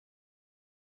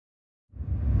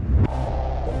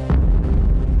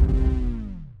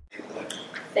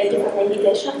Thank you for the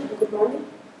invitation. Good morning.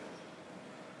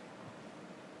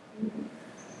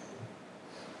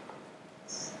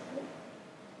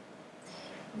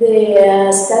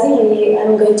 The study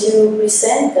I'm going to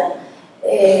present,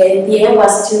 the aim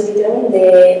was to determine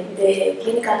the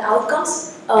clinical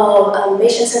outcomes of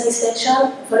patient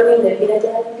satisfaction following the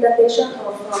bilateral implantation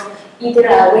of either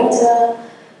a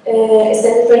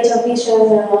extended range of vision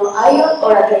ion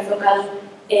or a trifocal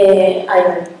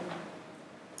ion.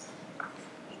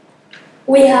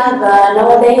 We have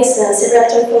nowadays several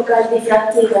trifocal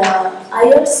diffractive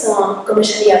ions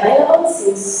commercially available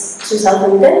since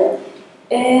 2010.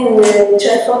 And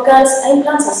trifocals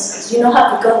implants, as you know,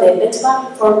 have become the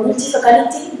benchmark for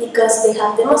multifocality because they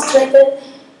have demonstrated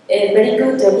very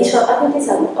good visual acuities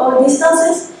at all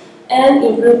distances and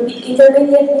improved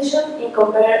intermediate vision in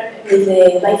compared with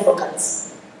the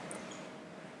bifocals.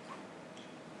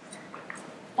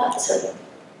 Sorry.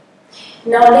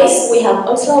 Nowadays, we have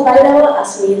also available,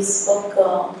 as we spoke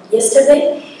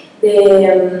yesterday, the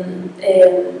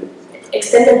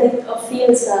extended depth of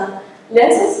fields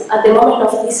lenses. At the moment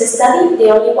of this study,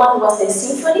 the only one was the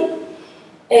Symphony,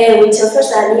 which offers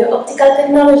a new optical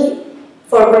technology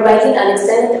for providing an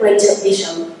extended range of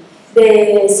vision.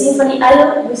 The Symphony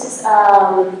ion uses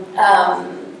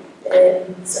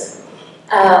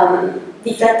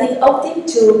diffractive optic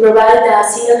to provide a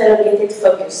single elongated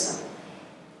focus.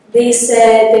 This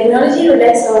technology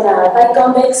relies on a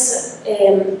biconvex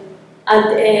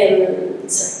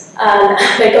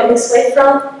biconvex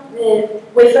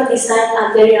wavefront design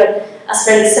anterior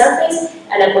aspheric surface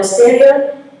and a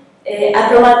posterior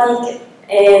achromatic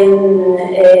and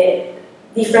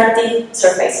diffractive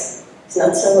surface. It's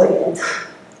not so evident.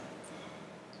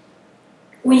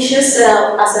 We choose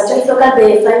as a trifocal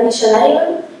the fine vision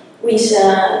ion, which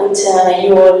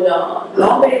you all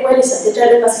know very well is a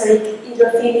tetralepaspheric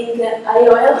hydrophilic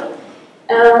IOL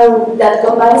that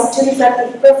combines two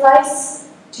diffractive profiles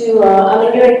to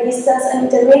ameliorate distance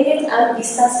and intermediate and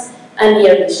distance and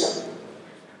near vision.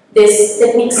 This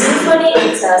technique Symphony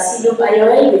is a C-loop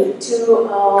IOL with two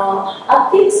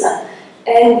optics,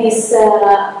 and this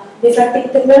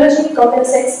diffractive technology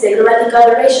compensates the chromatic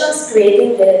aberrations,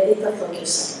 creating the depth of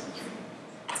focus.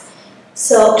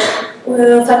 So,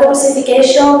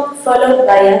 phacoemulsification followed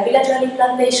by a bilateral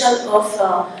implantation of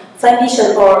fine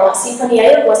vision or a Symphony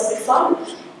IOL was performed.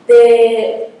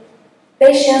 The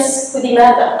patients who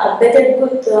demand a better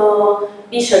good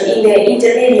vision in the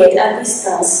intermediate and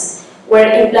distance were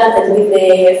implanted with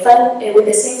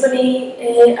the Symphony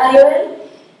IOL,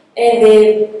 and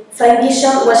the fine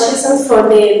vision was chosen for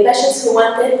the patients who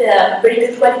wanted very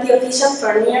good quality of vision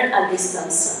for near and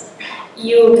distance.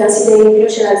 You can see the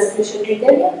inclusion and exclusion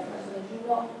criteria,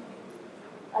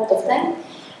 out of time.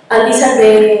 And these are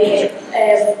the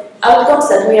outcomes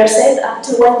that we are set up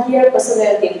to 1 year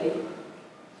postoperatively.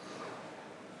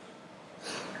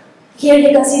 Here you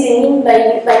can see the mean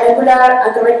binocular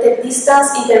uncorrected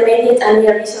distance, intermediate and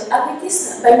near visual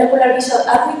acuities. Binocular visual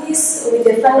acuities with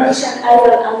the fine vision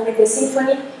IOL and with the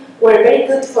Symphony were very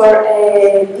good for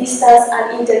distance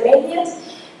and intermediate,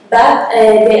 but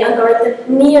the uncorrected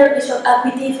near visual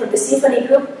acuity for the Symphony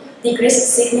group decreased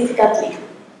significantly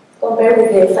compared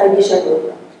with the fine vision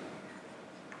group.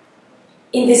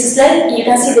 In this slide, you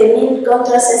can see the mean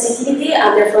contrast sensitivity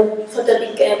under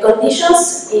photopic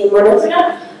conditions in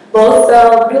monocular. Both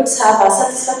groups have a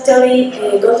satisfactory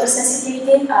contrast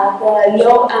sensitivity at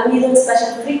low and middle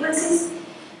spatial frequencies,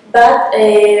 but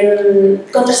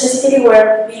contrast sensitivity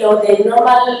were below the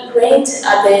normal range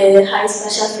at the high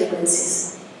spatial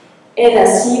frequencies. And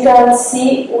as you can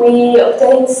see, we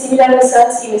obtained similar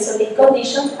results in mesopic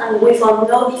conditions, and we found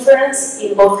no difference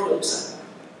in both groups.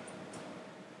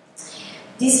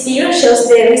 This figure shows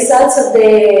the results of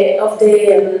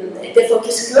the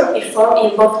focus curve performed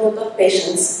in both groups of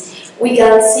patients. We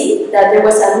can see that there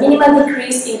was a minimal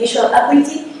decrease in visual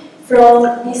acuity from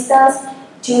distance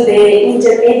to the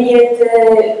intermediate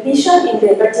vision in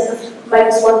the vertex of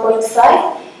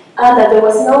 -1.5, and that there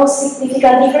was no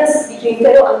significant difference between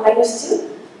 0 and -2.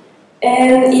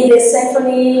 And in the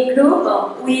Symphony group,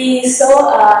 we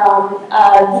saw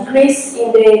a decrease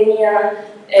in the near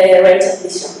range of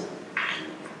vision.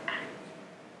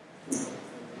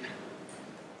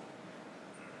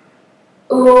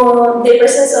 The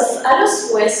presence of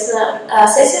ALOS was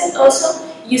assessed also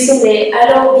using the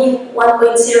ALO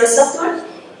B1.0 software.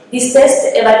 This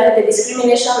test evaluated the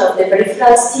discrimination of the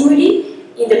peripheral stimuli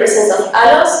in the presence of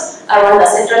ALOS around a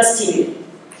central stimuli.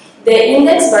 The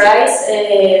index varies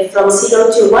from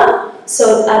 0 to 1,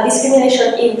 so a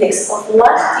discrimination index of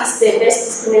 1 is the best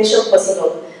discrimination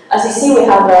possible. As you see, we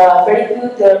have very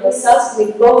good results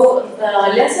with both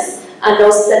lenses, and no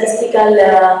statistical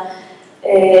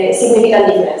significant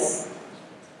difference.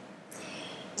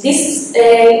 These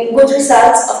good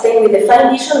results obtained with the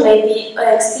fine vision may be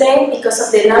explained because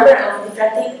of the number of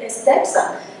diffractive steps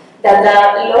that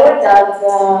are lower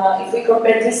than if we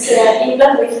compare this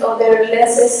implant with other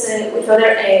lenses, with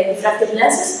other diffractive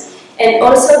lenses, and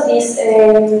also these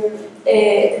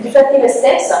diffractive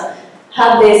steps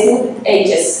have the smooth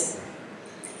edges,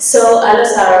 so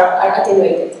halos are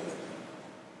attenuated.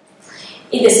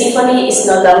 In the Symphony, it's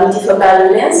not a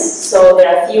multifocal lens, so there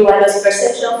are few halos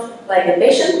perception by the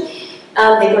patient,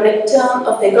 and the correction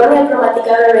of the corneal chromatic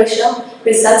aberration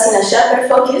results in a sharper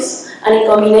focus, and in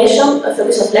combination,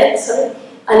 focus of light,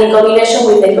 and in combination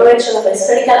with the correction of the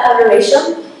spherical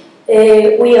aberration,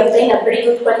 we obtain a very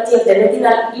good quality of the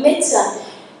retinal image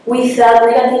without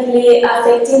negatively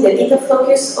affecting the depth of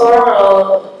focus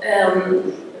or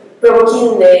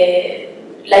provoking the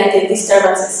light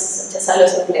disturbances such as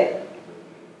halos of glare.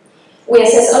 We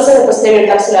assess also the posterior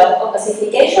capsular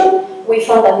opacification. We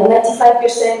found that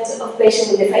 95% of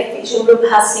patients in the 5 vision group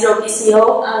has 0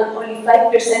 PCO and only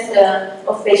 5%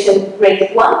 of patients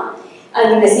grade 1.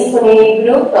 And in the Symphony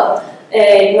group,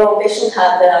 no patient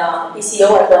had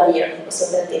PCO at 1 year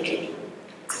postoperatively.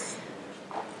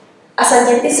 A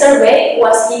scientific survey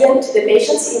was given to the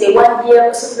patients in the 1 year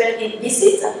postoperative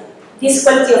visit. This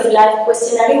quality of life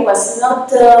questionnaire was not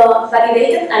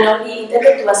validated and only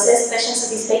intended to assess patient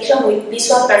satisfaction with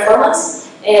visual performance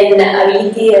and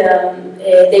ability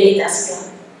daily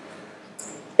tasks.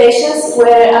 Patients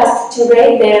were asked to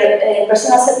rate their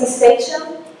personal satisfaction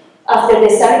after the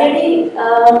surgery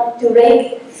to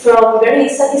rate from very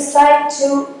satisfied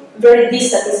to very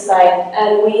dissatisfied,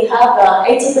 and we have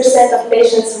 80% of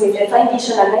patients with a fine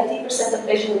vision and 90% of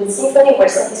patients with Symphony were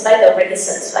satisfied or very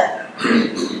dissatisfied.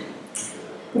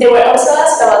 They were also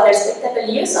asked about their spectacle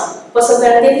use.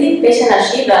 Postoperatively, patients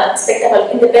achieved spectacle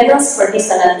independence for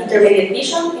distant and intermediate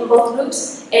vision in both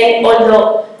groups, and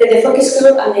although the defocus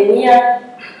group and the near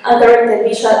uncorrected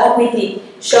visual acuity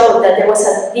showed that there was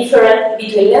a difference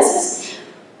between lenses,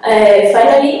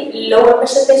 finally, lower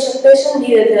percentage of patients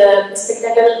needed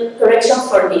spectacle correction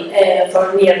for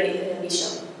near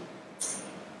vision.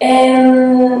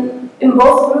 In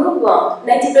both groups,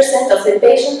 90% of the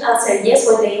patients answered yes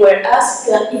when they were asked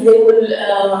if they will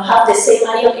have the same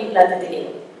ion implanted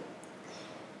again.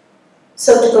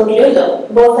 So to conclude,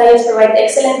 both ions provide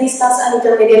excellent distance and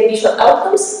intermediate visual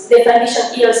outcomes. The fine vision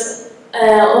EOS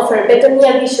offer better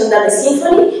near vision than the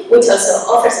Symphony, which also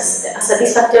offers a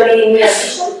satisfactory near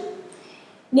vision.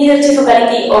 Neither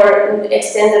trifocality or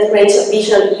extended range of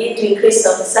vision lead to increase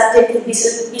of subjective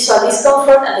visual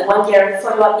discomfort at the 1 year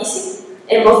follow-up visit.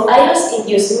 And both ions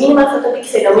induce minimal photopic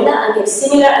phenomena and give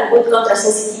similar and good contrast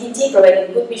sensitivity,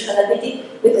 providing good visual acuity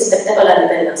with spectacle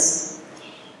independence.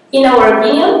 In our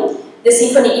opinion, the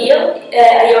Symphony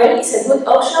IOL is a good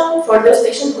option for those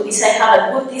patients who desire to have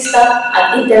a good distance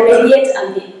at intermediate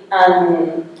and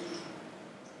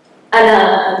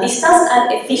distance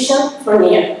and efficient for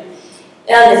near.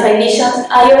 And the fine vision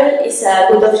IOL is a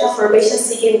good option for patients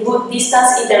seeking good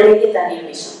distance, intermediate and near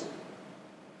vision.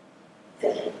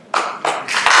 Thank you.